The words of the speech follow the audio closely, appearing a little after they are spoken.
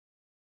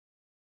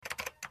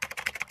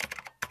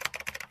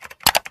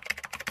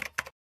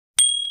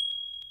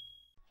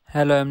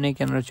Hello, I'm Nick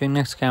and we're watching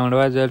next scam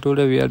advisor.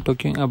 Today we are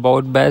talking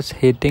about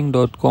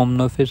BestHeating.com.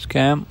 No, if it's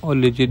scam or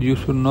legit, you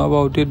should know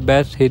about it.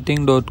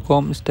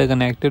 BestHeating.com. Stay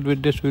connected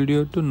with this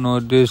video to know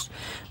this.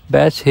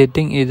 Best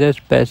Heating is a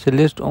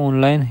specialist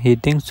online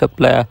heating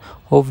supplier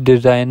of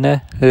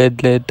designer,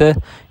 radiator,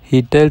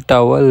 heater,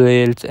 towel,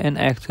 rails, and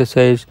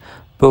accessories,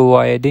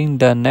 providing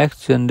the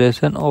next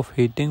generation of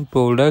heating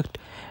product.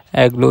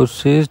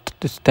 Exhaust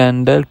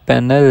standard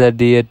panel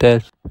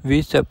radiators.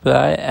 We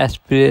supply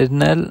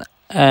aspirational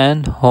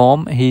and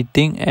home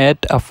heating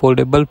at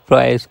affordable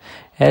price.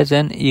 As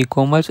an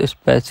e-commerce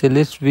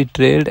specialist, we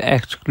trade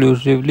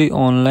exclusively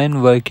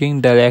online,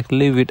 working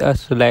directly with a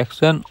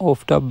selection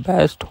of the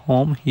best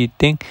home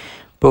heating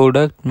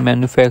product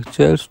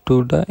manufacturers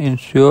to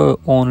ensure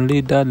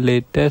only the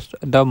latest,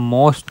 the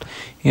most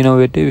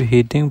innovative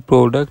heating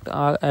products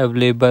are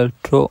available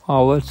through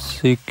our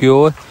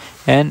secure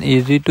and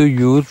easy to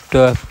use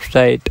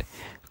website,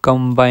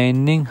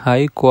 combining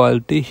high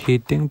quality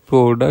heating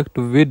product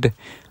with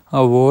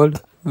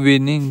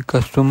award-winning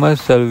customer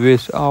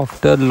service.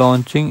 After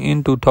launching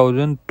in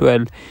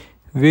 2012,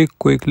 we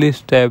quickly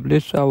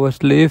established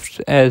ourselves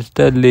as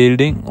the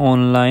leading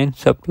online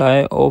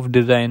supplier of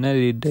designer,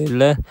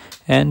 retailer,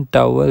 and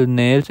towel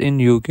nails in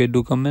UK.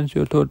 Do comment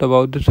your thought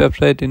about this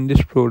website in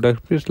this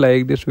product. Please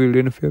like this video,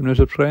 and if you have not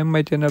subscribed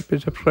my channel,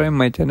 please subscribe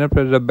my channel.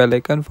 Press the bell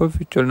icon for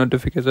future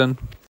notification.